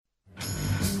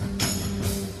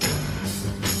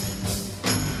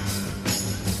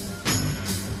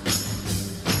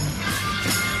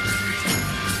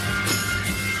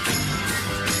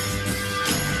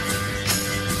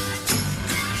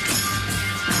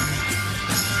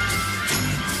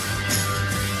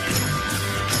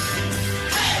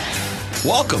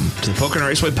Welcome to the Pocono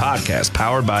Raceway Podcast,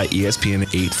 powered by ESPN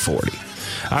 840.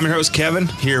 I'm your host, Kevin,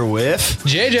 here with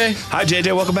JJ. Hi,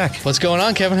 JJ. Welcome back. What's going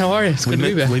on, Kevin? How are you? It's good to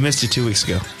be back. We missed you 2 weeks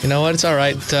ago. You know what? It's all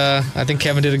right. I think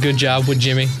Kevin did a good job with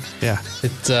Jimmy. Yeah.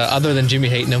 It's other than Jimmy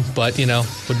hating him, but, you know,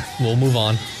 we'll move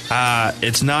on.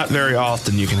 It's not very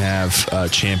often you can have a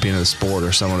champion of the sport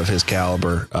or someone of his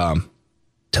caliber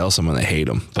tell someone they hate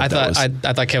him. I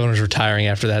thought Kevin was retiring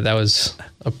after that. That was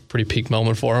a pretty peak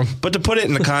moment for him. But to put it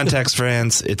in the context,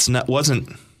 friends,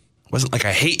 wasn't like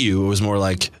I hate you. It was more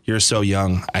like you're so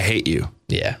young, I hate you.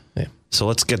 Yeah. So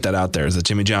let's get that out there, is that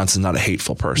Jimmy Johnson's not a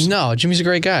hateful person. No, Jimmy's a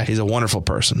great guy. He's a wonderful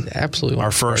person. Absolutely.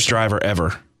 Our first driver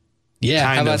ever.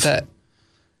 Yeah, how about that?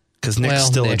 Because Nick's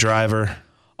still a driver.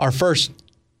 Our first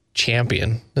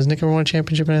champion. Does Nick ever win a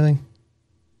championship or anything?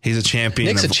 He's a champion.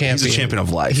 Nick's a champion. He's a champion of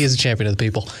life. He is a champion of the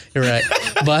people. You're right.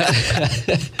 But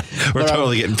we're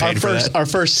totally getting paid for that. Our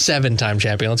first 7-time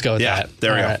champion. Let's go with that.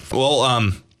 There we go. Right.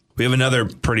 Well, we have another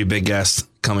pretty big guest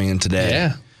coming in today.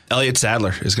 Yeah. Elliott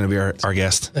Sadler is going to be our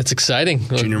guest. That's exciting.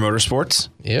 Junior Motorsports.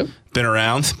 Yep. Been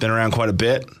around quite a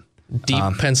bit. Deep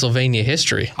Pennsylvania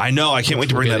history. I know. I can't wait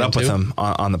to bring that up with him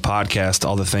on the podcast,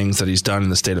 all the things that he's done in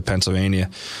the state of Pennsylvania.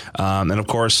 And, of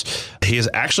course, he is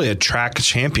actually a track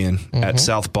champion at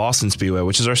South Boston Speedway,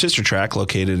 which is our sister track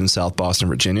located in South Boston,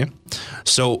 Virginia.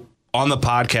 So on the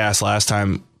podcast last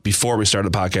time, before we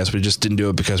started the podcast, we just didn't do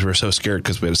it because we were so scared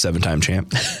because we had a 7-time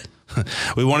champ.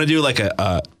 We want to do like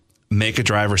a make a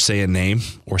driver say a name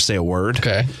or say a word.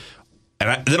 Okay.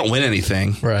 And they don't win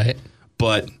anything. Right.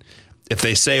 But if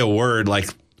they say a word, like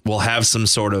we'll have some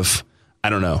sort of, I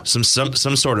don't know, some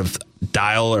sort of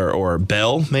dial or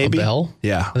bell, maybe. A bell?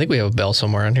 Yeah. I think we have a bell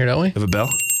somewhere in here, don't we? Have a bell?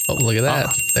 Oh, look at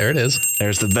that. There it is.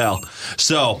 There's the bell.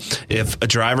 So if a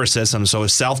driver says something, so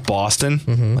is South Boston,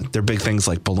 like they're big things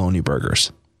like bologna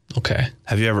burgers. Okay.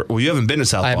 Have you ever, you haven't been to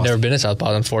South Boston. I've never been to South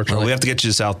Boston, unfortunately. Well, we have to get you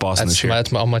to South Boston this year.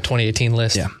 That's on my 2018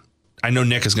 list. Yeah. I know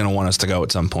Nick is going to want us to go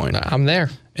at some point. I'm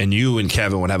there. And you and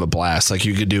Kevin would have a blast. Like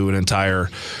you could do an entire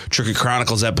Tricky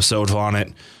Chronicles episode on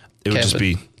it. It would just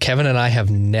be. Kevin and I have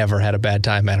never had a bad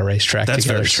time at a racetrack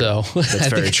together. So that's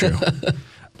very true.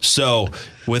 So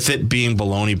with it being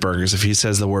bologna burgers, if he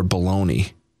says the word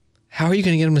bologna. How are you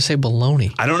going to get him to say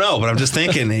bologna? I don't know, but I'm just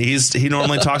thinking he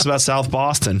normally talks about South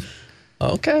Boston.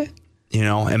 Okay. You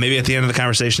know, and maybe at the end of the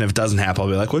conversation, if it doesn't happen, I'll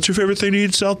be like, what's your favorite thing to eat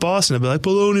in South Boston? I'll be like,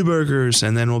 bologna burgers.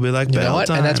 And then we'll be like, you know what?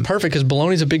 time. And that's perfect because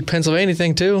bologna's a big Pennsylvania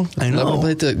thing, too. I know.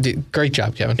 Great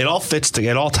job, Kevin. It all fits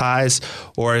together. It all ties.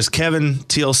 Or as Kevin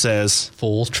Teal says,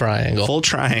 full triangle. Full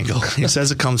triangle. He says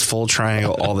it comes full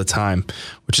triangle all the time,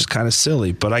 which is kind of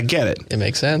silly, but I get it. It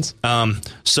makes sense.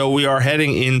 So we're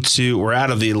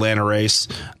out of the Atlanta race.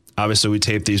 Obviously, we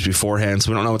taped these beforehand,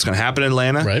 so we don't know what's going to happen in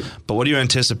Atlanta. Right. But what do you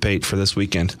anticipate for this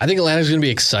weekend? I think Atlanta's going to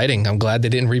be exciting. I'm glad they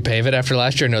didn't repave it after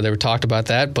last year. I know they were talked about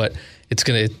that, but it's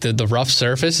going to the rough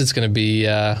surface. It's going to be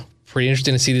pretty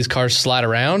interesting to see these cars slide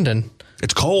around, and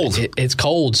it's cold. It's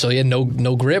cold, so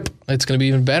no grip. It's going to be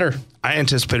even better. I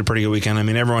anticipate a pretty good weekend. I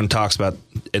mean, everyone talks about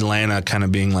Atlanta kind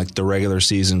of being like the regular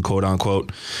season, quote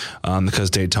unquote,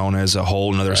 because Daytona is a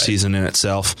whole another season in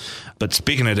itself. But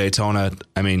speaking of Daytona,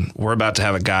 I mean, we're about to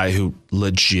have a guy who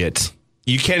legit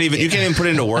you can't even put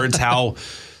into words how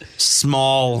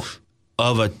small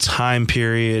of a time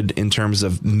period in terms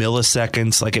of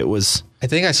milliseconds. Like it was. I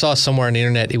think I saw somewhere on the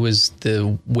internet it was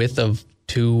the width of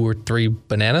 2 or 3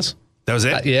 bananas. That was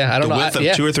it? I don't know. The width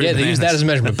of 2 or 3 bananas. They used that as a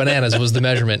measurement. Bananas was the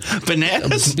measurement.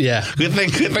 Bananas? Yeah. Good thing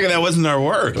that wasn't our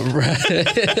word. Right.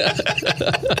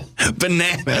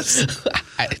 Bananas.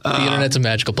 The internet's a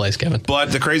magical place, Kevin.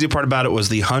 But the crazy part about it was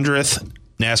the 100th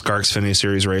NASCAR Xfinity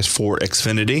Series race for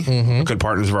Xfinity. Good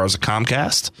partners of ours at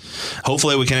Comcast.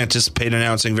 Hopefully we can anticipate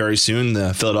announcing very soon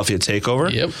the Philadelphia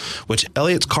Takeover, which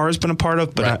Elliott's car has been a part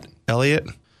of, but not Elliott.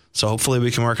 So hopefully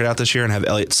we can work it out this year and have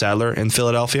Elliott Sadler in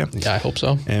Philadelphia. Yeah, I hope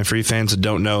so. And for you fans that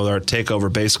don't know, our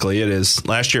takeover, basically, it is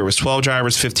last year it was 12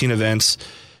 drivers, 15 events,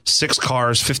 6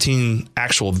 cars, 15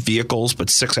 actual vehicles, but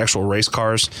 6 actual race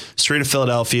cars. Street of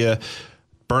Philadelphia,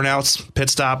 burnouts, pit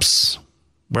stops.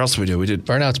 What else did we do? We did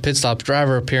burnouts, pit stops,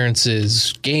 driver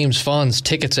appearances, games, funds,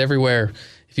 tickets everywhere.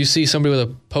 If you see somebody with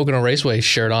a Pocono Raceway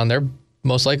shirt on, they're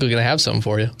most likely going to have something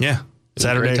for you. Yeah.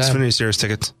 Saturday Xfinity Series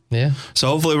tickets. Yeah. So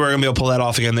hopefully we're going to be able to pull that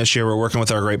off again this year. We're working with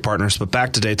our great partners. But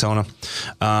back to Daytona.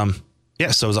 So it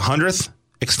was 100th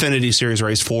Xfinity Series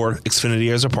race for Xfinity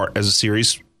as a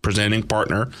series presenting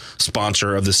partner,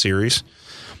 sponsor of the series.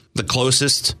 The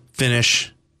closest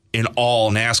finish in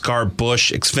all NASCAR,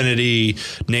 Busch, Xfinity,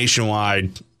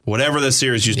 Nationwide, whatever the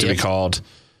series used to be called,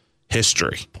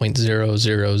 history.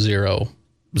 0.000.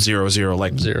 00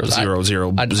 like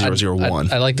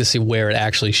 0.00001. I'd like to see where it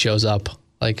actually shows up.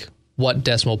 Like what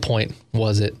decimal point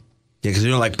was it? Yeah, because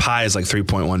like pi is like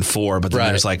 3.14, but then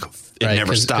there's like it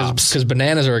never stops. Because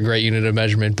bananas are a great unit of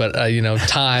measurement, but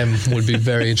time would be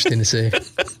very interesting to see.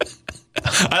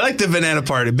 I like the banana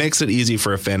part. It makes it easy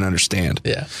for a fan to understand.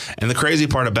 Yeah. And the crazy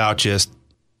part about just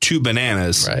 2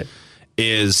 bananas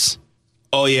is,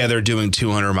 they're doing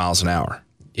 200 miles an hour.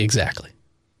 Exactly.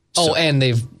 And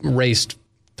they've raced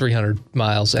 300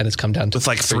 miles and it's come down to with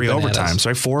like 3 overtimes,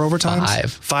 right? 4 overtimes?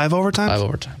 5 overtimes? 5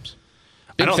 overtimes.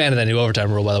 Big fan of that new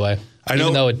overtime rule, by the way.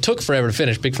 Even though it took forever to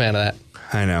finish, big fan of that.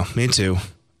 I know. Me too.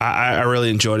 I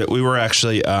really enjoyed it. We were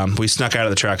actually, we snuck out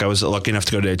of the track. I was lucky enough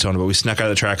to go to Daytona, but we snuck out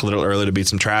of the track a little early to beat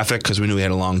some traffic because we knew we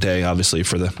had a long day, obviously,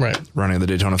 for the running of the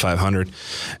Daytona 500.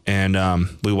 And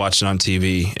we watched it on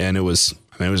TV, and it was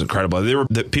incredible. There were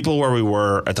the people where we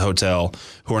were at the hotel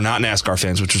who are not NASCAR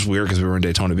fans, which was weird because we were in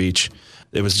Daytona Beach.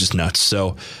 It was just nuts.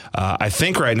 So I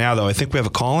think right now, though, we have a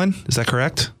call-in. Is that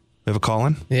correct? We have a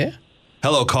call-in? Yeah.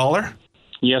 Hello, caller.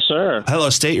 Yes, sir. Hello,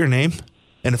 state your name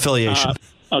and affiliation.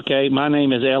 Okay, my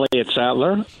name is Elliot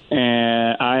Sattler,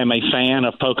 and I am a fan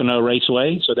of Pocono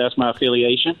Raceway, so that's my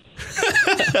affiliation.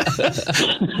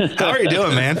 How are you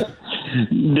doing, man?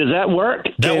 Does that work?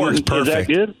 That works perfect.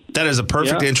 Is that good? That is a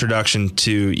perfect introduction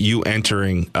to you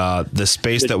entering the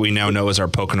space that we now know as our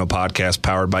Pocono podcast,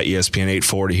 powered by ESPN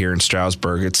 840 here in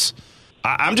Stroudsburg.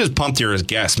 I'm just pumped you're as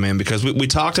guest, man, because we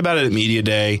talked about it at Media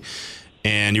Day.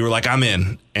 And you were like, I'm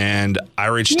in. And I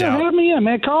reached out. Yeah, have me in,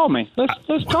 man. Call me.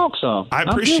 Let's talk some. I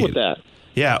appreciate I'm good with that.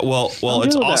 Yeah, well,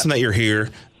 it's awesome that you're here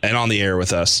and on the air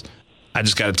with us. I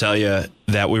just got to tell you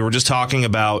that we were just talking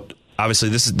about, obviously,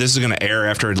 this is going to air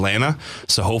after Atlanta.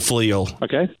 So hopefully you'll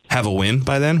have a win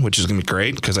by then, which is going to be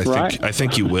great because I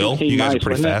think you will. You guys are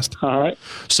pretty fast. All right.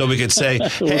 So we could say,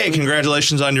 hey,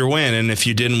 congratulations on your win. And if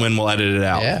you didn't win, we'll edit it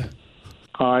out. Yeah.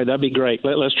 All right, that'd be great.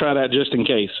 Let's try that just in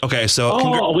case. Okay,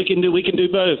 so we can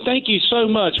do both. Thank you so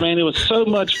much, man. It was so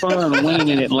much fun winning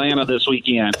in Atlanta this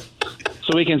weekend.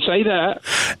 So we can say that,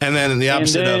 and then the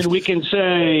opposite, and then we can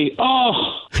say,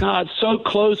 "Oh God, so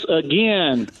close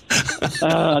again."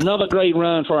 Another great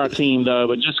run for our team, though,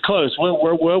 but just close.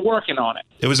 We're working on it.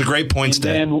 It was a great points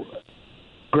day.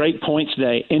 Great points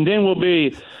day, and then we'll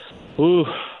be,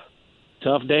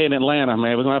 tough day in Atlanta,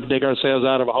 man. We're going to have to dig ourselves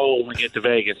out of a hole when we get to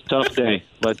Vegas. Tough day.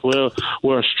 But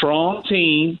we're a strong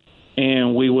team,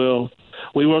 and we will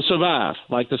survive,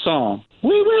 like the song.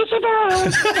 We will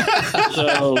survive.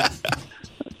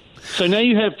 So now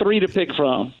you have 3 to pick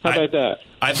from. How about that?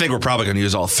 I think we're probably going to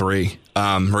use all 3,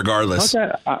 regardless.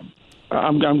 Okay.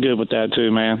 I'm good with that,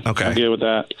 too, man. Okay. I'm good with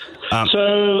that.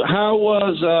 So how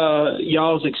was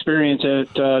y'all's experience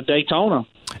at Daytona?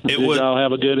 Did y'all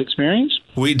have a good experience?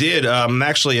 We did.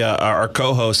 Actually, our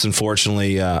co-host,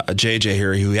 unfortunately, JJ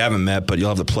here, who we haven't met, but you'll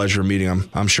have the pleasure of meeting him,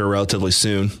 I'm sure, relatively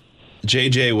soon.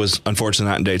 JJ was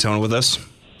unfortunately not in Daytona with us.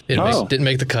 Didn't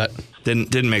make the cut.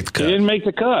 Didn't make the cut. He didn't make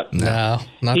the cut. No,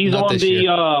 He's not on this the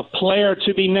year. Player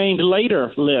to be named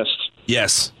later list.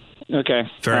 Yes. Okay.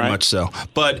 Very much so.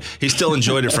 But he still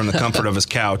enjoyed it from the comfort of his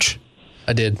couch.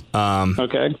 I did.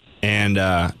 Okay. And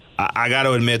I got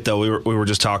to admit, though, we were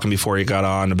just talking before he got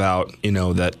on about,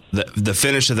 that the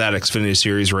finish of that Xfinity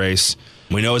Series race,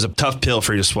 we know it was a tough pill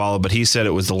for you to swallow, but he said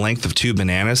it was the length of 2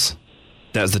 bananas.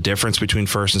 That's the difference between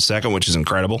first and second, which is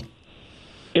incredible.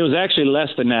 It was actually less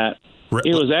than that.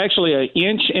 It was actually an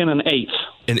inch and an eighth.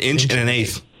 An inch and an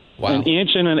eighth. Wow. An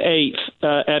inch and an eighth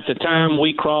at the time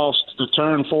we crossed the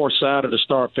turn 4 side of the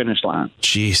start-finish line.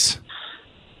 Jeez.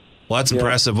 Well, that's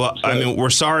impressive. Well, I mean, we're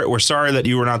sorry that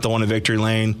you were not the one in victory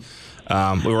lane.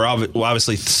 We were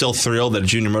obviously still thrilled that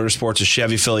Junior Motorsports, a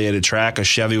Chevy-affiliated track, a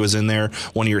Chevy was in there.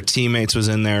 One of your teammates was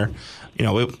in there.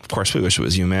 Of course, we wish it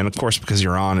was you, man. Of course, because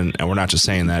you're on, and we're not just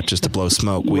saying that just to blow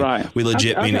smoke. We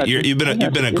legit mean it. You've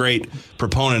been a great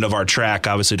proponent of our track,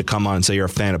 obviously, to come on and say you're a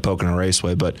fan of Pocono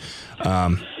Raceway. But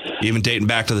even dating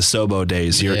back to the Sobo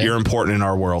days, you're important in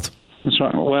our world. That's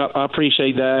right. Well, I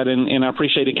appreciate that, and I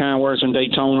appreciate the kind words in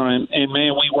Daytona. And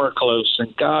man, we were close.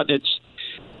 And God, it's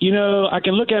I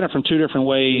can look at it from 2 different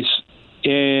ways,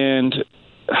 and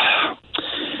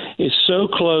it's so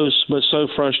close but so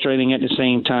frustrating at the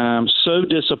same time, so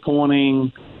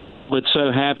disappointing but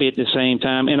so happy at the same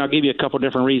time. And I'll give you a couple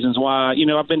different reasons why.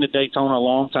 I've been to Daytona a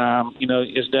long time.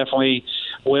 It's definitely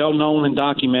well known and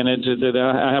documented that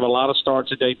I have a lot of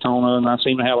starts at Daytona, and I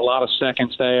seem to have a lot of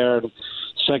seconds there.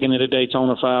 Second at the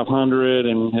Daytona 500,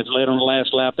 and had led on the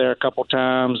last lap there a couple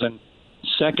times, and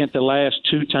second the last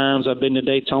 2 times I've been to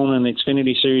Daytona in the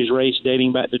Xfinity Series race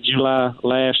dating back to July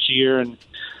last year. And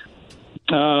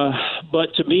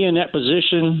but to be in that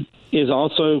position is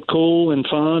also cool and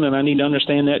fun, and I need to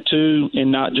understand that too,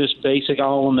 and not just base it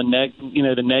all on the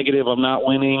the negative of not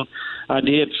winning. I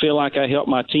did feel like I helped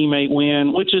my teammate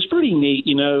win, which is pretty neat.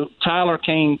 Tyler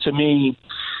came to me.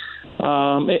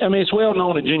 It's well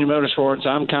known in Junior Motorsports.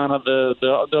 I'm kind of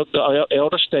the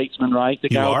elder statesman, right? The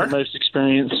guy with the most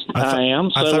experience. I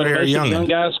am. I thought you were young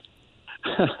guys.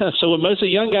 So when most of the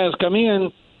young guys come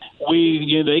in,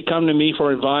 they come to me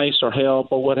for advice or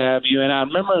help or what have you. And I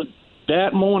remember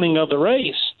that morning of the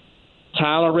race,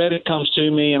 Tyler Reddick comes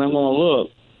to me, and I'm going,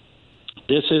 look,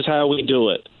 this is how we do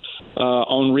it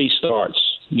on restarts.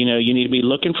 You need to be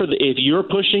looking for if you're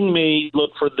pushing me,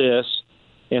 look for this.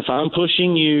 If I'm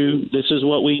pushing you, this is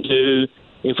what we do.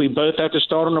 If we both have to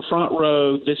start on the front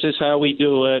row, this is how we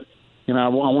do it. I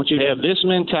want you to have this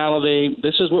mentality.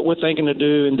 This is what we're thinking to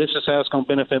do, and this is how it's going to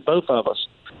benefit both of us.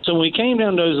 So when we came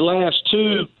down to those last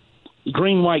two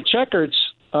green-white checkers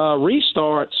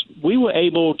restarts, we were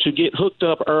able to get hooked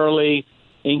up early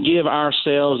and give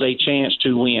ourselves a chance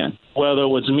to win. Whether it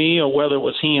was me or whether it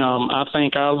was him, I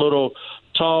think our little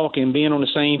talk and being on the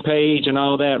same page and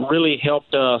all that really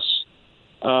helped us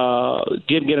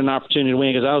get an opportunity to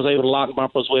win, because I was able to lock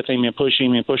bumpers with him and push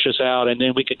us out, and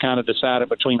then we could kind of decide it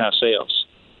between ourselves.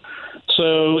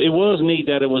 So it was neat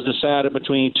that it was decided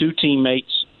between two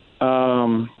teammates,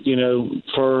 for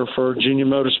Junior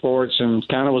Motorsports, and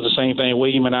kind of was the same thing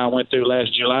William and I went through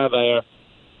last July there.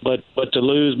 But to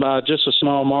lose by just a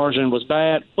small margin was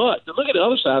bad. But to look at the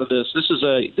other side of this, this is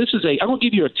a. I'm gonna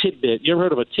give you a tidbit. You ever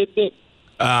heard of a tidbit?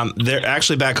 They're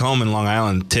actually back home in Long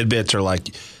Island. Tidbits are like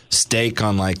steak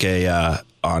on like a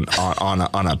on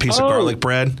a piece of garlic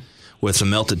bread with some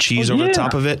melted cheese over the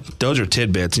top of it. Those are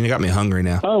tidbits, and you got me hungry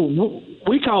now. Oh,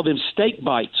 we call them steak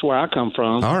bites where I come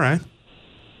from. All right.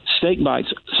 Steak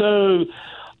bites. So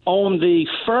on the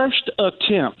first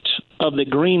attempt of the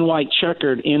green-white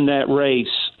checkered in that race,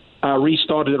 I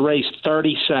restarted the race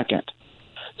 32nd.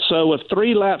 So with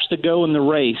 3 laps to go in the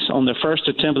race on the first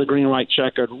attempt of the green-white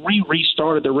checkered, we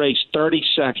restarted the race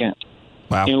 32nd.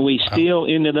 Wow. And we still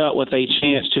ended up with a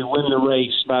chance to win the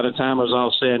race by the time it was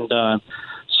all said and done.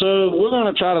 So we're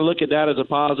going to try to look at that as a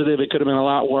positive. It could have been a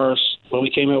lot worse, but we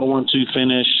came out with a 1-2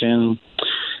 finish, and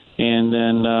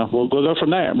then we'll go from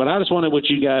there. But I just wanted what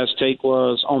you guys' take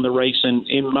was on the race. And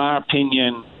in my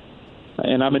opinion,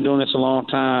 and I've been doing this a long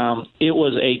time, it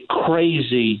was a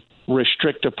crazy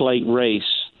restrictor plate race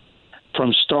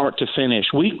from start to finish.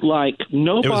 Nobody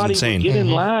would get in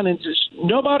line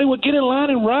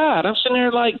and ride. I'm sitting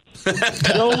there like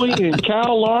Joey and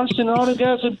Kyle Larson and all the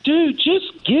guys said, dude,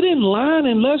 just get in line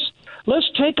and let's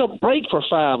take a break for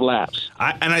 5 laps.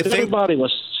 I think everybody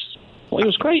was. Well, it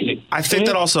was crazy. I think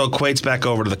that also equates back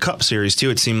over to the Cup Series, too.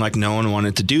 It seemed like no one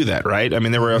wanted to do that, right? I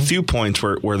mean, there were a few points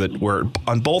where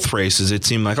on both races, it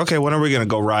seemed like, okay, when are we going to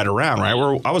go ride around,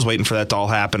 right? I was waiting for that to all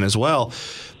happen as well.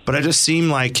 But it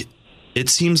seems like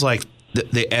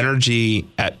the energy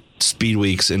at Speed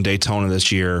Weeks in Daytona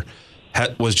this year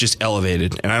was just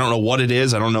elevated. And I don't know what it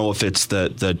is. I don't know if it's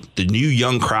the new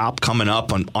young crop coming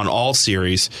up on all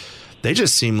series. They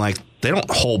just seem like they don't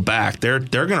hold back. They're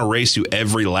going to race you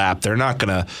every lap. They're not going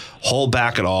to hold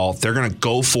back at all. They're going to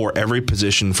go for every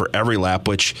position for every lap,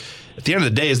 which at the end of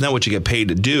the day is not what you get paid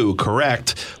to do,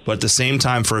 correct? But at the same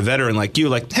time, for a veteran like you,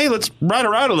 like, hey, let's ride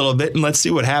around a little bit and let's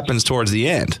see what happens towards the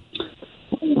end.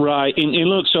 Right. And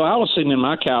look, so I was sitting in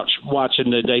my couch watching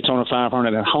the Daytona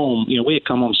 500 at home. We had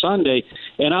come on Sunday,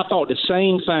 and I thought the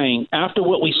same thing. After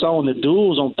what we saw in the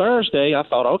duels on Thursday, I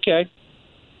thought, okay,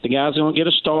 the guys are going to get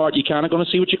a start. You're kind of going to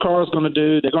see what your car is going to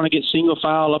do. They're going to get single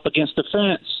file up against the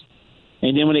fence.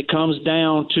 And then when it comes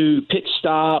down to pit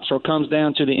stops or comes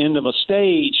down to the end of a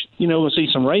stage, we'll see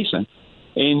some racing.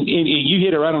 And you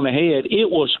hit it right on the head. It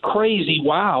was crazy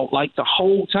wild like the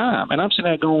whole time. And I'm sitting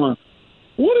there going,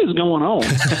 what is going on?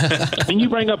 And you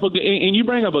bring up a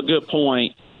good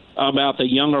point about the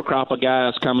younger crop of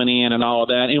guys coming in and all of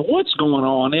that. And what's going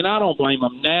on, and I don't blame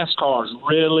them, NASCAR is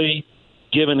really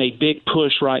giving a big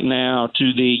push right now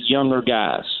to the younger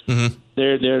guys. Mm-hmm.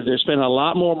 They're spending a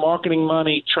lot more marketing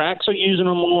money. Tracks are using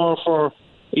them more for,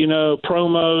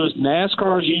 promos.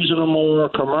 NASCAR is using them more,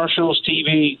 commercials,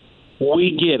 TV.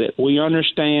 We get it. We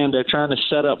understand they're trying to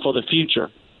set up for the future.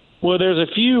 Well, there's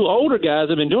a few older guys that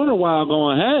have been doing it a while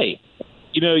going, hey,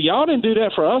 y'all didn't do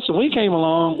that for us, and we came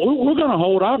along. We're going to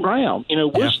hold our ground.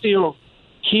 We're still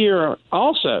here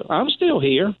also. I'm still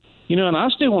here, and I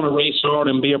still want to race hard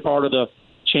and be a part of the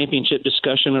championship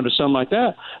discussion or something like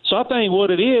that. So I think what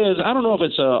it is, I don't know if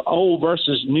it's a old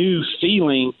versus new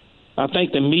feeling. I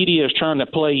think the media is trying to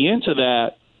play into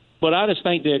that, but I just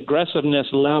think the aggressiveness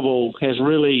level has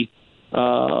really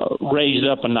raised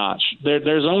up a notch.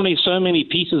 There's only so many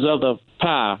pieces of the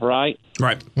pie, right?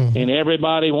 Right. Mm-hmm. And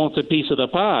everybody wants a piece of the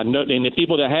pie. And the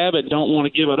people that have it don't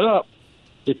want to give it up.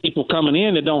 The people coming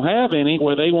in that don't have any,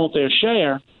 where they want their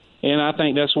share. And I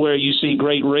think that's where you see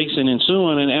great racing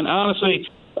ensuing. And honestly,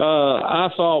 I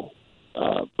thought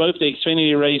both the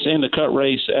Xfinity race and the Cup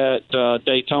race at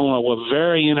Daytona were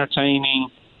very entertaining,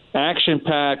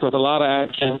 action-packed with a lot of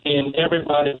action, and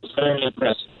everybody was very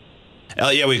impressive.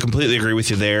 Yeah, we completely agree with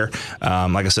you there.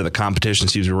 Like I said, the competition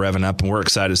seems to be revving up, and we're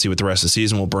excited to see what the rest of the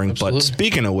season will bring. Absolutely. But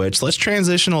speaking of which, let's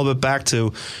transition a little bit back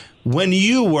to when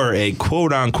you were a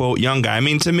quote-unquote young guy. I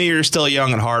mean, to me, you're still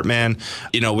young at heart, man.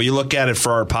 You know, when you look at it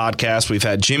for our podcast, we've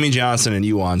had Jimmy Johnson and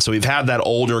you on. So we've had that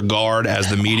older guard, as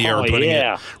the media are putting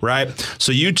it, right?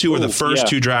 So you two are the first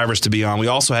two drivers to be on. We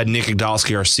also had Nick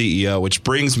Igdalski, our CEO, which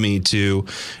brings me to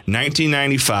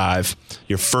 1995,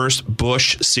 your first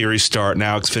Busch Series start,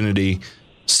 now Xfinity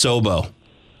Sobo.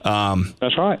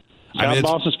 That's right. South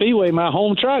Boston Speedway, my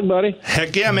home track, buddy.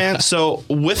 Heck yeah, man. So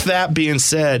with that being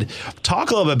said,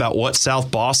 talk a little bit about what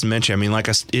South Boston meant to you. I mean,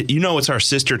 it's our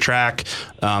sister track.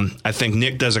 I think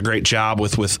Nick does a great job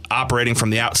with operating from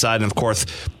the outside. And, of course,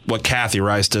 what Kathy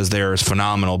Rice does there is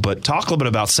phenomenal. But talk a little bit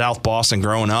about South Boston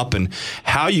growing up and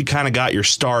how you kind of got your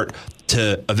start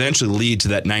to eventually lead to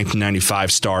that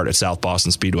 1995 start at South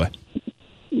Boston Speedway.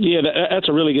 Yeah, that's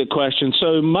a really good question.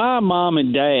 So my mom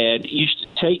and dad used to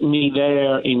take me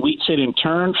there, and we'd sit in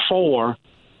turn 4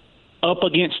 up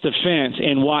against the fence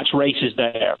and watch races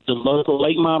there. The local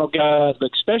late model guys,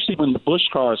 but especially when the Busch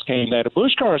cars came there. The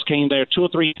Busch cars came there 2 or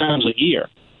 3 times a year.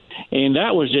 And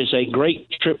that was just a great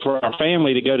trip for our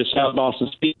family to go to South Boston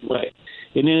Speedway.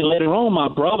 And then later on, my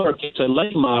brother gets a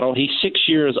late model. He's 6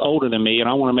 years older than me, and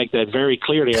I want to make that very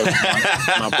clear to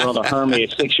everyone. My brother Hermie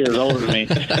is 6 years older than me.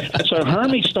 So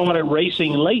Hermie started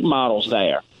racing late models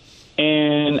there.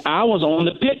 And I was on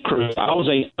the pit crew. I was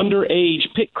a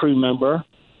underage pit crew member,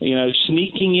 you know,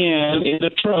 sneaking in the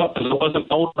truck because I wasn't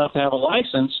old enough to have a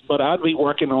license, but I'd be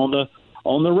working on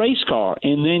the race car.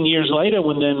 And then years later,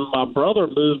 when my brother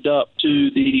moved up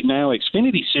to the now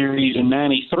Xfinity Series in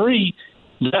 93,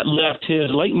 that left his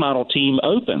late model team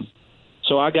open.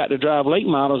 So I got to drive late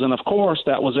models, and, of course,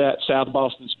 that was at South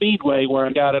Boston Speedway where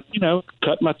I got to,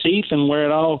 cut my teeth and where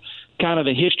it all kind of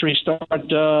the history started. That's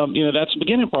the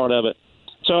beginning part of it.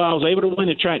 So I was able to win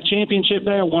the track championship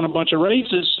there, won a bunch of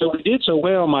races. So we did so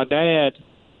well. My dad,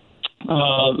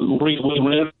 we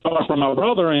rented a car from my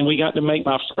brother, and we got to make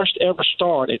my first ever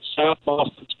start at South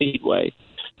Boston Speedway,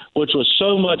 which was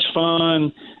so much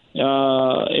fun.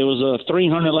 It was a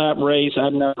 300-lap race.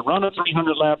 I'd never run a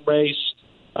 300-lap race.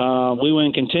 We were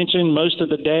in contention most of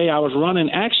the day. I was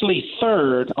running actually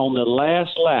third on the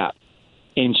last lap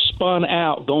and spun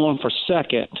out going for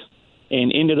second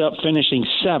and ended up finishing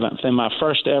 7th in my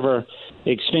first ever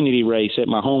Xfinity race at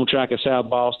my home track of South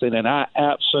Boston, and I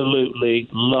absolutely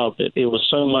loved it. It was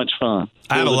so much fun.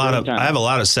 I have a lot of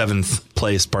 7th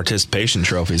place participation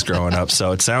trophies growing up,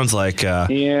 so it sounds like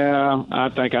yeah, I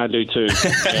think I do too.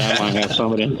 Yeah, I might have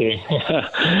some of them too.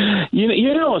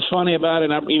 You know what's funny about it?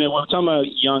 When I'm talking about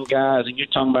young guys, and you're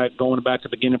talking about going back to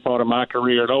the beginning part of my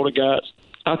career, and older guys,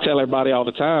 I tell everybody all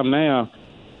the time now,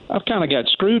 I've kind of got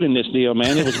screwed in this deal,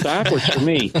 man. It was backwards for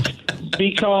me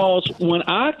because when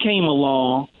I came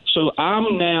along, so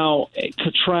I'm now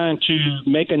trying to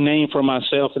make a name for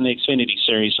myself in the Xfinity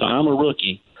Series, so I'm a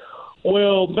rookie.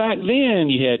 Well, back then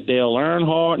you had Dale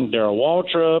Earnhardt and Darrell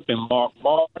Waltrip and Mark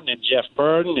Martin and Jeff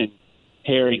Burton and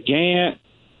Harry Gant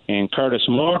and Curtis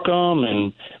Markham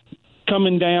and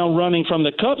coming down running from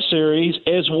the Cup Series,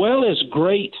 as well as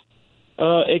great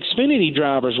Xfinity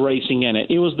drivers racing in it.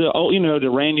 It was the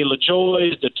Randy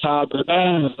LaJoys, the Todd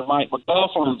Burdines, the Mike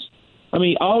McLaughlins. I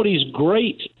mean, all these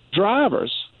great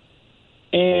drivers.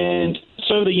 And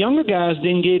so the younger guys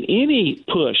didn't get any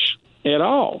push at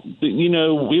all.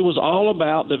 It was all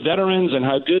about the veterans and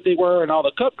how good they were and all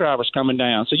the Cup drivers coming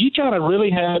down. So you kind of really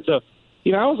had to,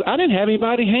 I didn't have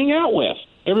anybody to hang out with.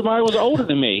 Everybody was older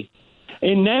than me.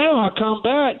 And now I come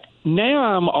back, now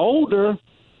I'm older,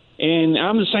 and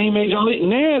I'm the same age. Now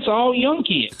it's all young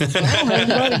kids. I don't have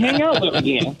anybody to hang out with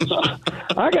again. So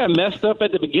I got messed up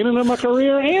at the beginning of my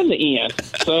career and the end.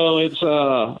 So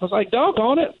I was like,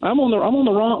 doggone it, I'm on the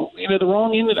wrong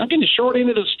end. I'm getting the short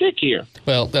end of the stick here.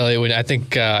 Well, Elliot, I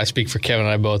think I speak for Kevin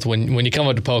and I both. When you come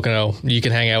up to Pocono, you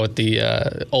can hang out with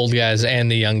the old guys and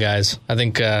the young guys. I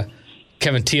think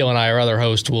Kevin Teal and I, our other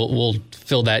host, will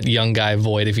fill that young guy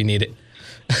void if you need it.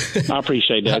 I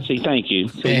appreciate that. See, thank you.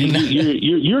 So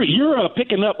you're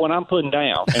picking up what I'm putting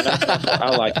down, and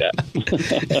I like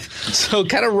that. So,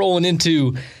 kind of rolling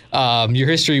into your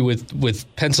history with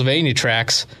Pennsylvania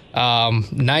tracks.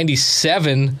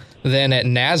 97, then at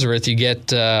Nazareth, you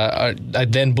get a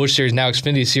then Busch Series, now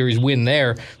Xfinity Series win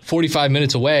there, 45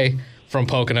 minutes away from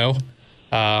Pocono.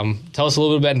 Tell us a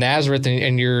little bit about Nazareth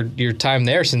and your time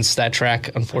there, since that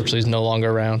track, unfortunately, is no longer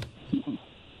around.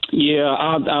 Yeah,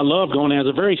 I love going there. It's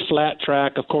a very flat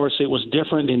track. Of course, it was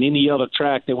different than any other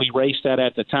track that we raced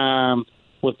at the time,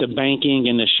 with the banking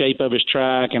and the shape of his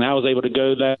track. And I was able to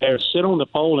go there, sit on the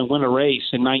pole, and win a race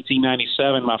in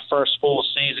 1997, my first full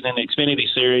season in the Xfinity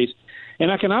Series.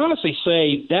 And I can honestly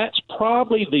say that's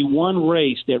probably the one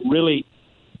race that really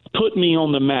put me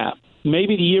on the map.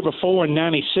 Maybe the year before in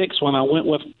 96, when I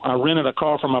rented a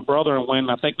car from my brother and went,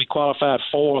 I think we qualified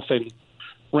fourth and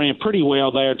ran pretty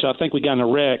well there until I think we got in a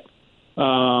wreck.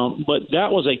 But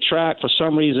that was a track for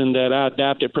some reason that I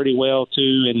adapted pretty well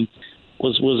to and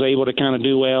was able to kind of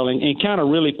do well and kind of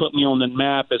really put me on the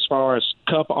map as far as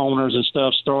Cup owners and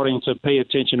stuff starting to pay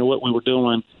attention to what we were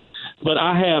doing. But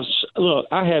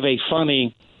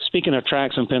speaking of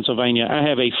tracks in Pennsylvania, I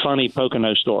have a funny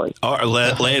Pocono story.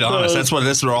 Lay it on us. That's what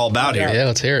this is all about here. Yeah,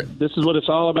 let's hear it. This is what it's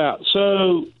all about.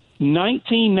 So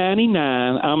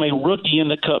 1999, I'm a rookie in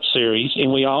the Cup Series,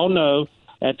 and we all know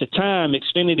at the time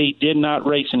Xfinity did not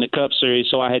race in the Cup Series,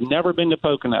 so I had never been to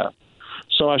Pocono.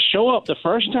 So I show up the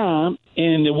first time,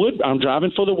 and I'm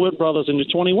driving for the Wood Brothers in the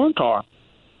 21 car,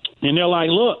 and they're like,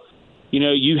 look,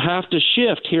 you have to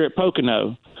shift here at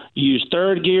Pocono. You use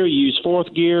third gear, you use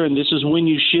fourth gear, and this is when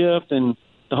you shift, and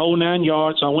the whole 9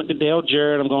 yards. So I went to Dale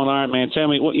Jarrett. I'm going, all right, man, tell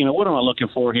me, what am I looking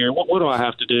for here? What do I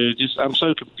have to do? I'm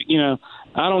so,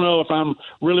 I don't know if I'm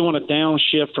really want to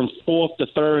downshift from fourth to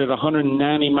third at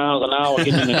 190 miles an hour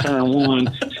getting into turn one.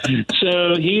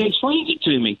 So he explains it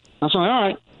to me. I was like, all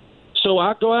right. So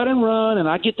I go out and run, and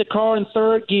I get the car in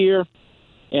third gear,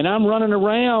 and I'm running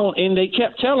around, and they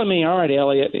kept telling me, all right,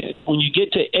 Elliott, when you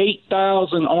get to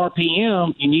 8,000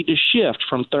 RPM, you need to shift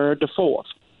from third to fourth.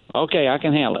 Okay, I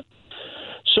can handle it.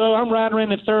 So I'm riding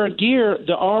around in third gear.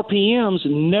 The RPMs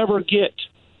never get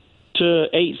to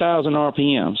 8,000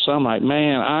 RPM. So I'm like,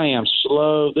 man, I am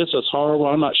slow. This is horrible.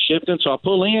 I'm not shifting. So I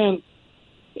pull in,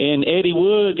 and Eddie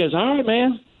Wood goes, all right,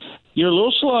 man, you're a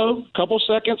little slow, a couple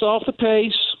seconds off the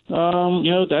pace.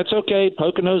 That's okay.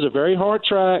 Pocono's a very hard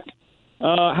track.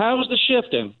 How's the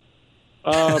shifting?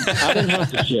 I didn't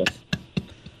have to shift.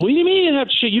 What do you mean you didn't have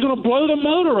to shift? You're going to blow the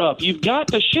motor up. You've got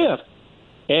to shift.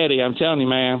 Eddie, I'm telling you,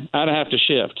 man, I don't have to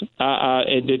shift.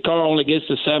 The car only gets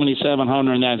to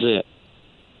 7,700, and that's it.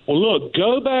 Well, look,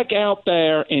 go back out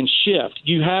there and shift.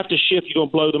 You have to shift. You're going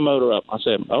to blow the motor up. I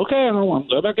said, okay, I don't want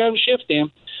to go back out and shift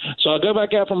then. So I go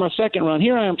back out for my second run.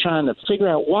 Here I am trying to figure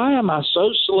out, why am I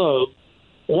so slow?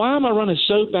 Why am I running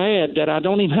so bad that I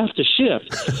don't even have to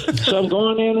shift? So I'm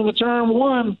going in the turn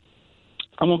one.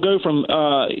 I'm going to go from,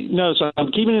 so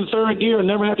I'm keeping in third gear and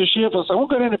never have to shift. So I'm going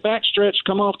to go down the back stretch,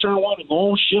 come off turn one, and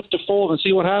go on, shift to fourth and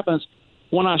see what happens.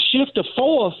 When I shift to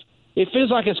fourth, it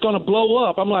feels like it's going to blow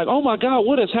up. I'm like, oh, my God,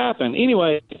 what has happened?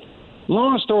 Anyway,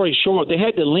 long story short, they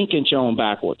had the linkage on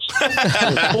backwards.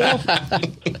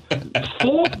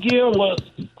 Fourth gear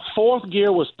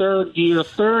was third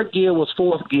gear was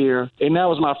fourth gear, and that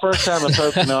was my first time in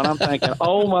Pocono, and I'm thinking,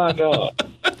 oh, my God.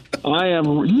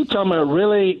 You talking about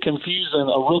really confusing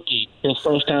a rookie his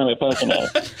first time at Pocono.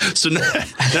 So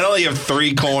not only you have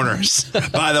three corners,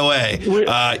 by the way,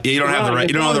 you don't have the right.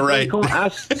 You don't have the right.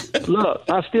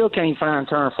 I still can't find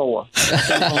turn four. I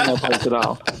can't find no place at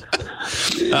all.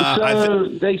 So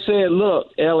they said,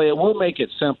 look, Elliott, we'll make it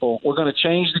simple. We're going to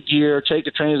change the gear, take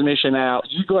the transmission out.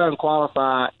 You go out and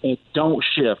qualify and don't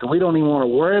shift. We don't even want to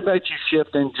worry about you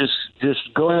shifting. Just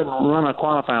go ahead and run a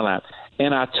qualifying lap.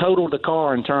 And I totaled the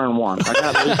car in turn one. I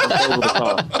got loose and totaled the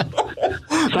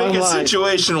car. So make a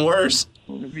situation worse.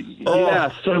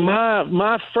 Yeah, so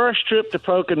my first trip to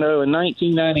Pocono in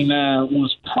 1999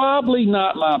 was probably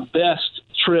not my best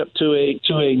trip to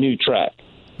a new track.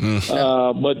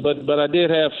 But I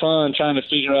did have fun trying to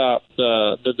figure out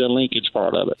the linkage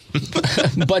part of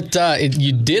it. But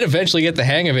you did eventually get the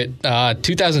hang of it.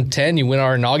 2010, you win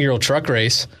our inaugural truck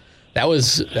race. That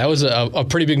was a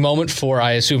pretty big moment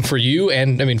I assume for you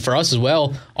and I mean for us as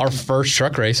well. Our first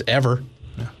truck race ever.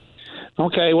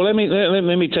 Okay, well let me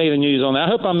tell you the news on that. I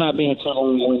hope I'm not being too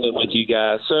long-winded with you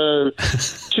guys. So,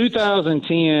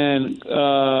 2010,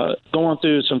 going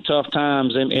through some tough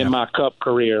times in my Cup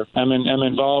career. I'm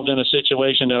involved in a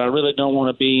situation that I really don't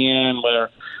want to be in, where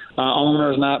our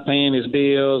owner's not paying his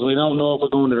bills. We don't know if we're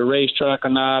going to the racetrack or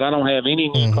not. I don't have any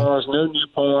new cars, no new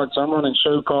parts. I'm running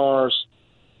show cars.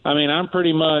 I mean, I'm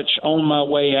pretty much on my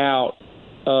way out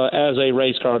as a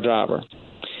race car driver.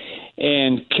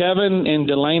 And Kevin and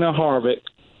Delana Harvick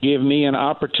give me an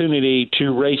opportunity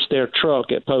to race their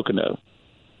truck at Pocono.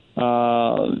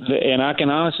 And I can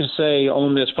honestly say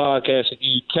on this podcast,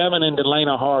 Kevin and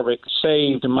Delana Harvick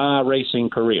saved my racing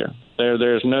career.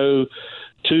 There's no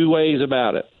two ways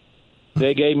about it.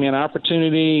 They gave me an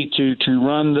opportunity to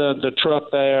run the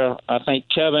truck there. I think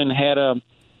Kevin had a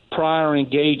prior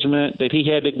engagement that he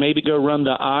had to maybe go run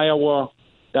the Iowa.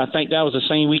 I think that was the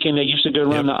same weekend they used to go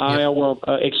run the Iowa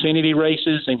Xfinity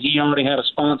races, and he already had a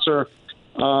sponsor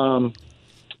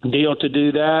deal to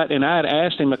do that. And I had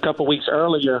asked him a couple weeks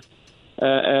earlier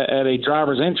at a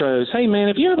driver's intros, hey, man,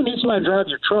 if you ever need somebody to drive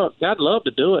your truck, I'd love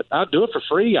to do it. I'd do it for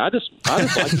free. I just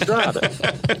like to drive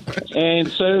it.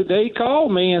 And so they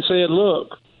called me and said,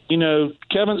 look,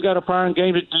 Kevin's got a prior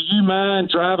engagement. Do you mind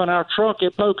driving our truck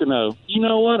at Pocono? You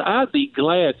know what? I'd be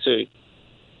glad to.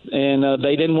 And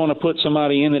they didn't want to put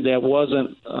somebody in it that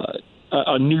wasn't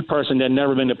a new person that had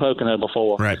never been to Pocono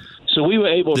before. Right. So we were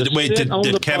able to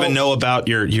Did Kevin know about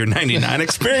your 99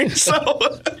 experience?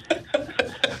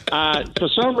 For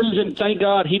some reason, thank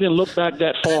God he didn't look back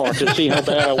that far to see how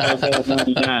bad I was at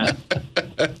 99.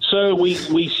 So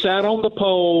we sat on the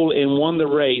pole and won the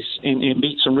race and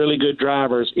beat some really good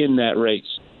drivers in that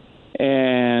race.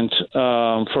 And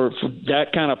for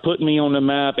that kind of put me on the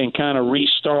map and kind of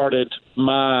restarted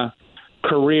my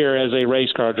career as a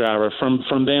race car driver.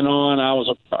 From then on,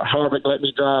 Harvick let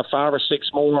me drive 5 or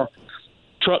 6 more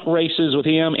truck races with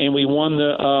him, and we won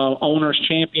the Owners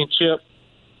Championship.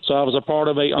 So I was a part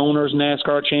of a Owners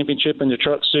NASCAR Championship in the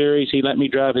Truck Series. He let me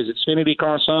drive his Xfinity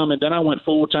car some, and then I went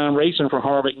full-time racing for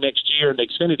Harvick next year in the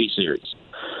Xfinity Series,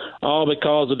 all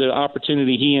because of the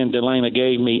opportunity he and Delana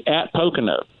gave me at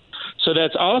Pocono. So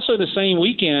that's also the same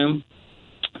weekend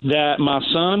that my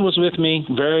son was with me,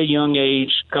 very young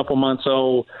age, a couple months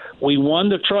old. We won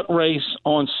the truck race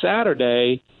on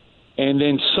Saturday, and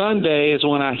then Sunday is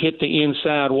when I hit the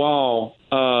inside wall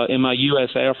in my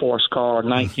U.S. Air Force car,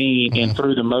 19, and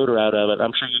threw the motor out of it.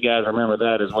 I'm sure you guys remember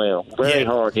that as well. Very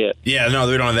hard hit. Yeah, no,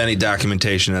 we don't have any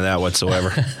documentation of that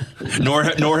whatsoever. nor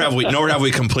have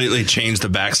we completely changed the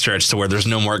backstretch to where there's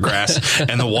no more grass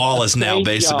and the wall is now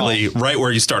basically right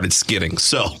where you started skidding.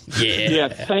 So yeah,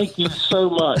 thank you so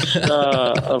much for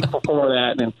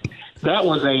that. And that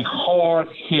was a hard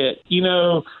hit.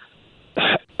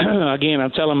 Again,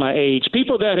 I'm telling my age.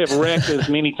 People that have wrecked as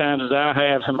many times as I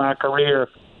have in my career,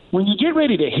 when you get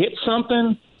ready to hit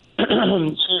something,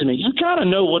 excuse me, you kind of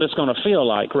know what it's going to feel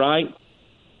like, right?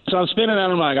 So I'm spinning out,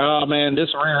 I'm like, oh, man,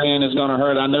 this rear end is going to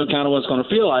hurt. I know kind of what it's going to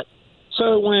feel like.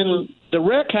 So when the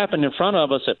wreck happened in front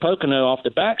of us at Pocono off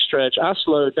the backstretch, I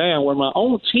slowed down where my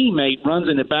own teammate runs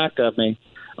in the back of me,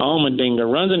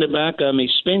 Allmendinger, runs in the back of me,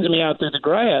 spins me out through the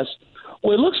grass.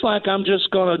 Well, it looks like I'm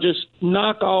just going to just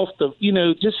knock off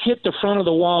just hit the front of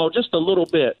the wall just a little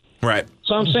bit. Right.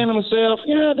 So I'm saying to myself,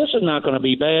 this is not going to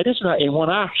be bad. And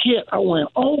when I hit, I went,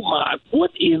 oh, my,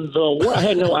 what in the world? I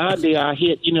had no idea I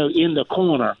hit, in the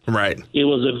corner. Right. It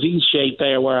was a V shape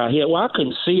there where I hit. Well, I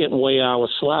couldn't see it the way I was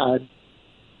sliding.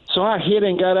 So I hit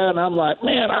and got out, and I'm like,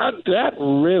 man, that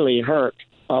really hurt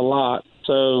a lot.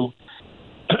 So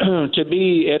to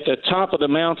be at the top of the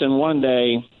mountain one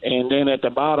day and then at the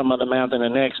bottom of the mountain the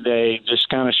next day just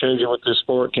kind of shows you what this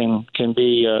sport can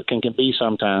be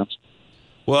sometimes.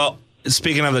 Well,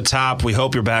 speaking of the top, we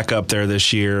hope you're back up there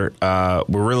this year. We're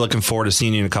really looking forward to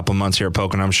seeing you in a couple months here at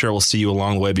Pocono. I'm sure we'll see you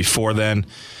along the way before then.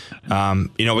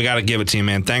 We got to give it to you,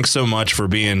 man. Thanks so much for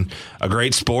being a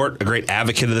great sport, a great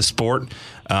advocate of the sport,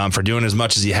 for doing as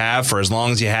much as you have for as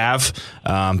long as you have.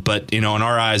 But in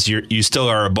our eyes, you still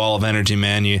are a ball of energy,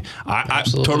 man. I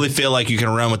totally feel like you can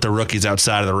run with the rookies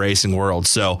outside of the racing world.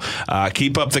 So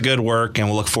keep up the good work, and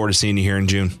we'll look forward to seeing you here in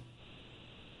June.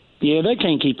 Yeah, they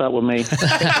can't keep up with me. Hey,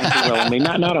 I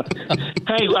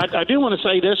do want to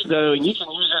say this, though, and you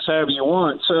can use this however you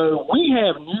want. So we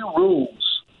have new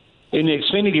rules in the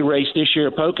Xfinity race this year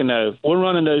at Pocono. We're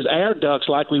running those air ducts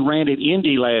like we ran at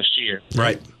Indy last year.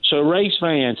 Right. So race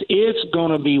fans, it's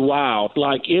going to be wild.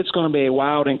 Like, it's going to be a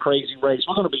wild and crazy race.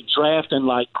 We're going to be drafting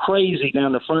like crazy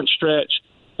down the front stretch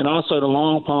and also the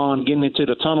long pond getting into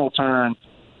the tunnel turn.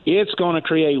 It's going to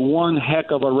create one heck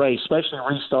of a race, especially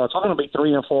restarts. We're going to be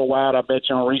 3 and 4 wide, I bet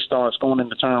you, on restarts going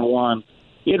into turn 1.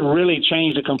 It really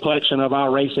changed the complexion of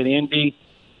our race at Indy.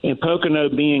 And Pocono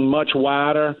being much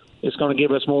wider, it's going to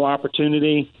give us more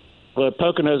opportunity. But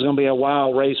Pocono is going to be a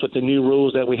wild race with the new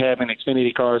rules that we have in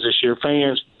Xfinity cars this year.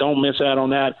 Fans, don't miss out on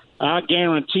that. I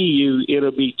guarantee you it'll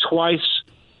be twice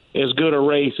as good a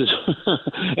race as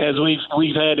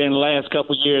we've had in the last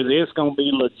couple of years. It's going to be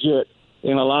legit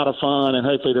and a lot of fun, and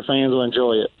hopefully the fans will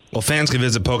enjoy it. Well, fans can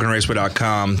visit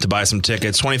PoconoRaceway.com to buy some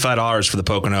tickets. $25 for the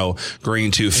Pocono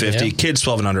Green 250. Yeah. Kids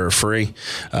 12 and under are free.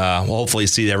 We'll hopefully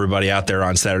see everybody out there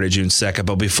on Saturday, June 2nd.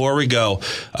 But before we go,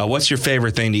 what's your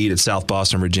favorite thing to eat at South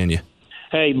Boston, Virginia?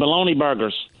 Hey, bologna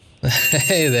burgers.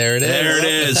 Hey, there it is. There it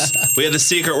is. We had the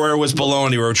secret word was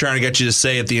bologna. We were trying to get you to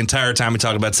say it the entire time we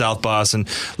talk about South Boston.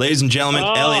 Ladies and gentlemen,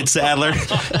 Elliott Sadler. The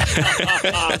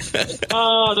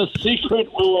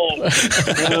secret word.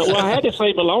 Well, I had to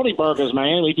say bologna burgers,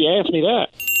 man, if you asked me that.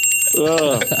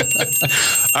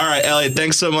 All right, Elliott,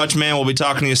 thanks so much, man. We'll be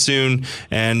talking to you soon.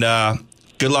 And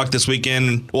good luck this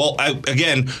weekend. Well,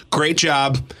 again, great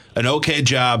job. An okay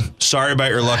job. Sorry about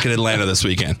your luck in Atlanta this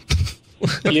weekend.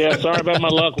 Yeah, sorry about my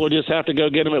luck. We'll just have to go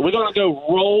get them. We're going to go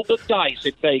roll the dice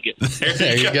at Vegas.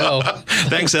 There you go.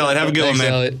 Thanks, Elliott. Have a good one,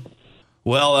 man. Elliott.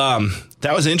 Well,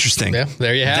 that was interesting. Yeah,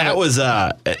 there you have it. That was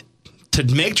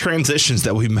to make transitions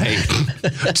that we made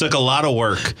took a lot of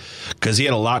work because he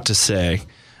had a lot to say.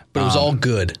 But it was all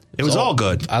good. It was all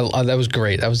good. That was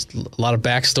great. That was a lot of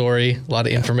backstory, a lot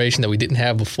of information that we didn't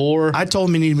have before. I told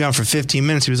him he needed to be on for 15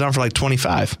 minutes. He was on for like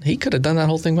 25. He could have done that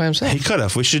whole thing by himself. He could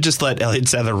have. We should just let Elliott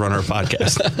Sadler run our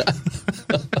podcast.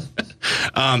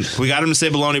 We got him to say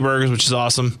bologna burgers, which is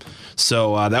awesome.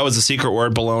 So that was the secret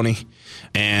word, bologna.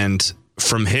 And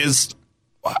from his...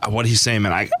 what he's saying,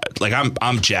 man,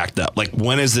 I'm jacked up. Like,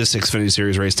 when is this Xfinity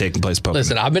Series race taking place, Pocono?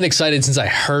 Listen, I've been excited since I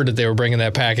heard that they were bringing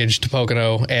that package to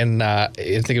Pocono, and I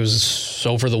think it was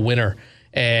over the winter.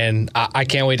 And I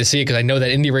can't wait to see it because I know that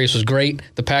Indy race was great.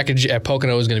 The package at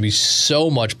Pocono is going to be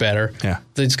so much better. Yeah.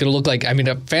 It's going to look like,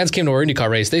 fans came to our IndyCar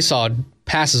race. They saw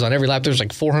passes on every lap. There's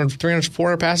like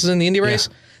 400 passes in the Indy race.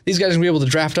 Yeah. These guys are going to be able to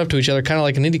draft up to each other kind of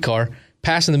like an IndyCar,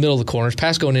 pass in the middle of the corners,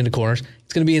 pass going into corners.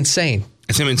 It's going to be insane.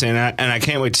 It's going to be insane, and I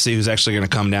can't wait to see who's actually going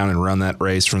to come down and run that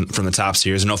race from the top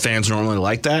series. I know fans normally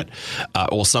like that.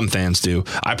 Well, some fans do.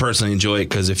 I personally enjoy it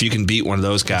because if you can beat one of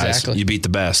those guys, you beat the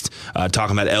best.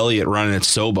 Talking about Elliott running at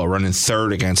Sobo, running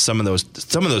third against some of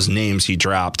those names he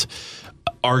dropped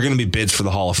are going to be bids for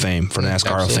the Hall of Fame, for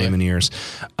NASCAR Hall of Fame in years.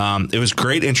 It was a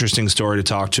great, interesting story to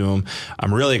talk to him.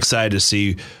 I'm really excited to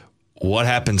see what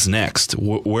happens next,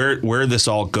 where this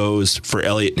all goes for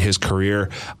Elliott in his career.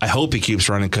 I hope he keeps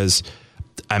running because –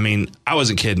 I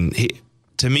wasn't kidding.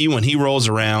 To me, when he rolls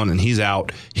around and he's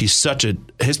out,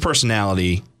 his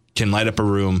personality can light up a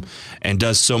room and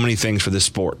does so many things for this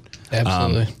sport.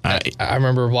 Absolutely. I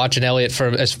remember watching Elliott for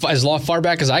as far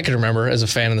back as I could remember as a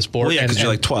fan of the sport. Well, yeah, because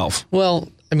you're like 12. Well,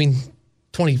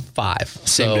 25.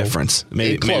 Same difference.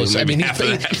 Maybe close. Maybe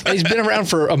he's been around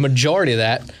for a majority of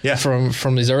that. Yeah.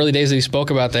 From these early days that he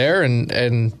spoke about there,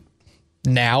 and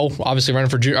now obviously running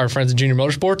for our friends at Junior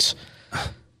Motorsports.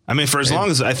 For as long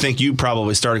as I think you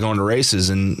probably started going to races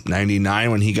in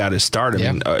 '99 when he got his start.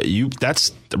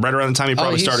 That's right around the time he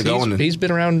probably started going. He's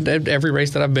been around every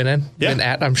race that I've been in, been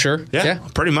at, I'm sure. Yeah,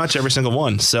 pretty much every single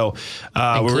one. So,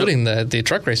 including the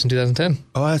truck race in 2010.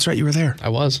 Oh, that's right, you were there. I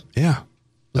was. Yeah,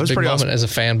 that was a big moment as a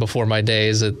fan before my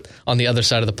days on the other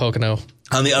side of the Pocono.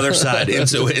 On the other side,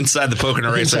 inside the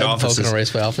Pocono Raceway offices. Pocono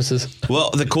Raceway offices.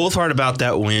 Well, the cool part about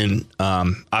that win,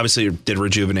 obviously, it did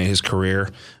rejuvenate his career,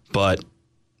 but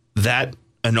that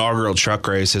inaugural truck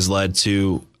race has led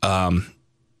to, I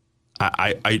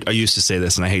used to say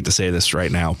this, and I hate to say this right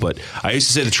now, but I used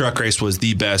to say the truck race was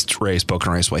the best race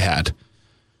Pocono Raceway had.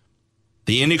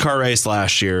 The IndyCar race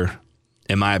last year,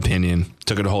 in my opinion,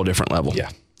 took it a whole different level. Yeah.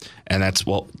 And that's,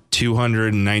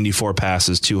 294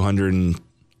 passes, 200 and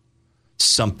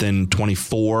something,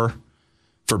 24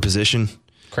 for position.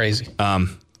 Crazy.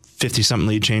 50-something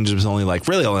lead changes. It was only like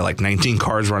 19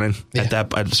 cars running at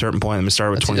a certain point. It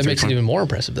started with 23. That makes it even more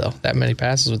impressive, though. That many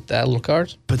passes with that little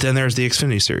cars. But then there's the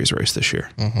Xfinity Series race this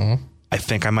year. Mm-hmm. I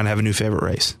think I might have a new favorite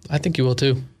race. I think you will,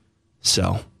 too.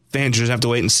 So fans just have to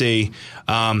wait and see.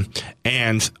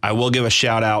 And I will give a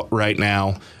shout out right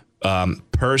now,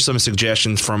 per some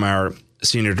suggestions from our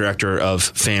Senior Director of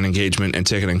Fan Engagement and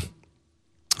Ticketing,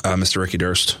 Mr. Ricky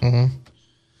Durst.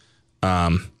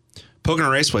 Mm-hmm. Pocono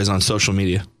Raceway is on social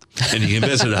media. And you can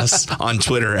visit us on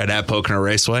Twitter at Pocono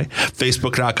Raceway,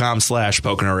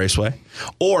 Facebook.com/Pocono Raceway,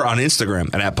 or on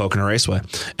Instagram at Pocono Raceway.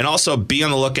 And also be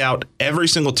on the lookout. Every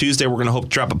single Tuesday, we're going to hope to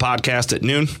drop a podcast at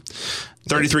noon.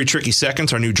 33 Tricky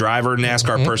Seconds, our new driver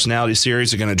NASCAR personality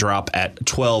series, are going to drop at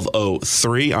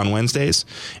 12:03 on Wednesdays.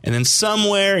 And then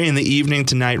somewhere in the evening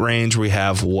to night range, we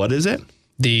have, what is it?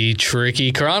 The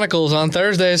Tricky Chronicles on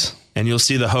Thursdays. And you'll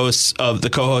see the co-hosts of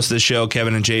the show,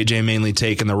 Kevin and JJ, mainly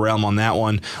taking the realm on that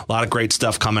one. A lot of great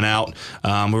stuff coming out. We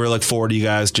really look forward to you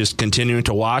guys just continuing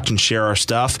to watch and share our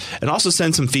stuff, and also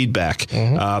send some feedback.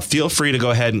 Feel free to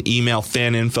go ahead and email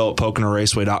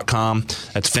faninfo@PoconoRaceway.com.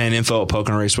 That's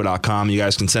faninfo@PoconoRaceway.com. You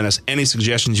guys can send us any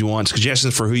suggestions you want,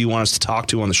 suggestions for who you want us to talk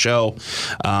to on the show.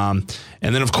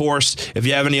 And then, of course, if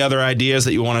you have any other ideas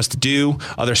that you want us to do,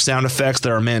 other sound effects that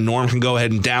our man Norm can go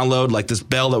ahead and download, like this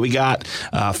bell that we got,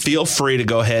 feel free to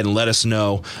go ahead and let us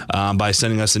know by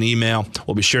sending us an email.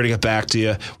 We'll be sure to get back to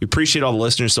you. We appreciate all the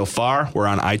listeners so far. We're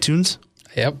on iTunes.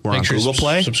 Yep. We're on Google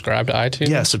Play. Subscribe to iTunes.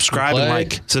 Yeah, subscribe and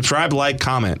like. Subscribe, like,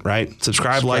 comment, right?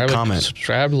 Subscribe, like, comment.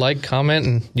 Subscribe, like, comment,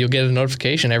 and you'll get a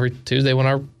notification every Tuesday when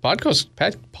our podcasts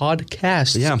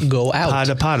go out.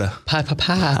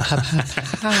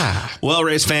 Well,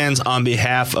 race fans, on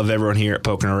behalf of everyone here at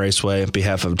Pocono Raceway, on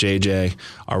behalf of JJ,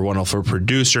 our wonderful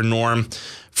producer, Norm,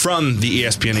 from the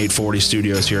ESPN 840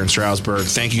 studios here in Stroudsburg,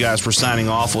 thank you guys for signing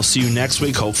off. We'll see you next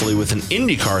week, hopefully with an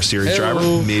IndyCar Series driver,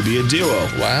 maybe a duo.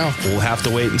 Wow. We'll have to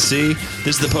wait and see.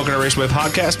 This is the Pocono Raceway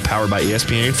podcast, powered by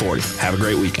ESPN 840. Have a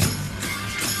great weekend.